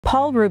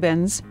Paul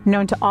Reubens,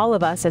 known to all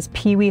of us as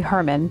Pee-wee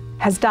Herman,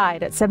 has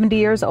died at 70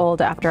 years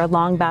old after a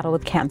long battle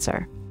with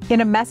cancer.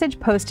 In a message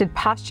posted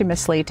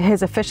posthumously to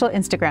his official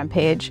Instagram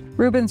page,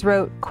 Reubens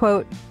wrote,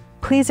 quote,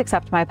 "Please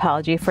accept my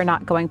apology for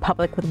not going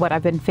public with what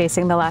I've been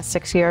facing the last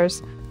 6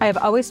 years. I have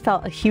always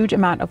felt a huge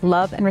amount of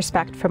love and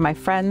respect from my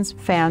friends,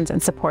 fans,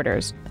 and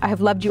supporters. I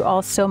have loved you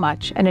all so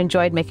much and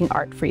enjoyed making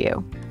art for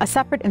you." A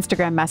separate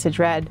Instagram message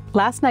read,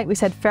 "Last night we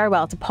said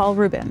farewell to Paul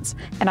Reubens,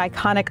 an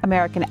iconic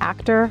American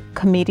actor,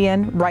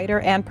 comedian, writer,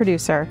 and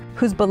producer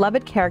whose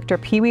beloved character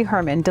Pee-wee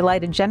Herman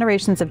delighted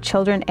generations of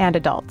children and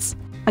adults.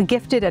 A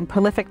gifted and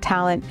prolific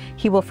talent,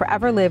 he will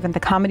forever live in the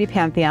comedy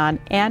pantheon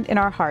and in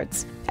our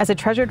hearts as a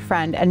treasured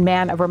friend and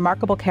man of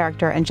remarkable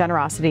character and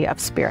generosity of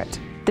spirit."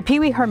 The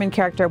Pee-wee Herman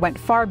character went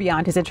far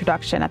beyond his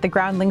introduction at the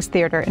Groundlings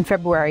Theater in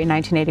February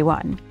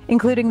 1981,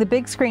 including the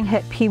big screen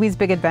hit Pee-wee's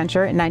Big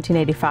Adventure in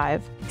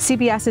 1985,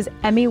 CBS's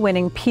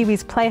Emmy-winning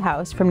Pee-wee's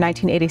Playhouse from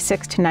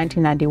 1986 to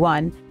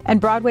 1991, and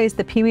Broadway's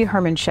The Pee-wee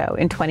Herman Show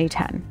in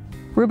 2010.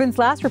 Reubens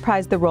last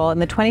reprised the role in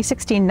the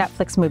 2016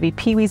 Netflix movie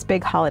Pee-wee's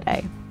Big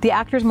Holiday. The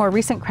actor's more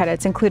recent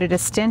credits included a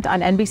stint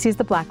on NBC's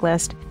The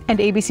Blacklist and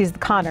ABC's The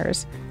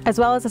Conners, as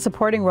well as a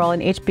supporting role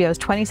in HBO's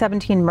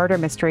 2017 murder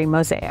mystery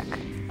Mosaic.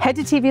 Head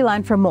to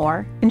TVLine for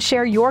more and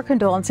share your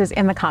condolences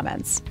in the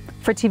comments.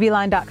 For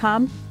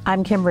TVLine.com,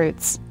 I'm Kim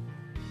Roots.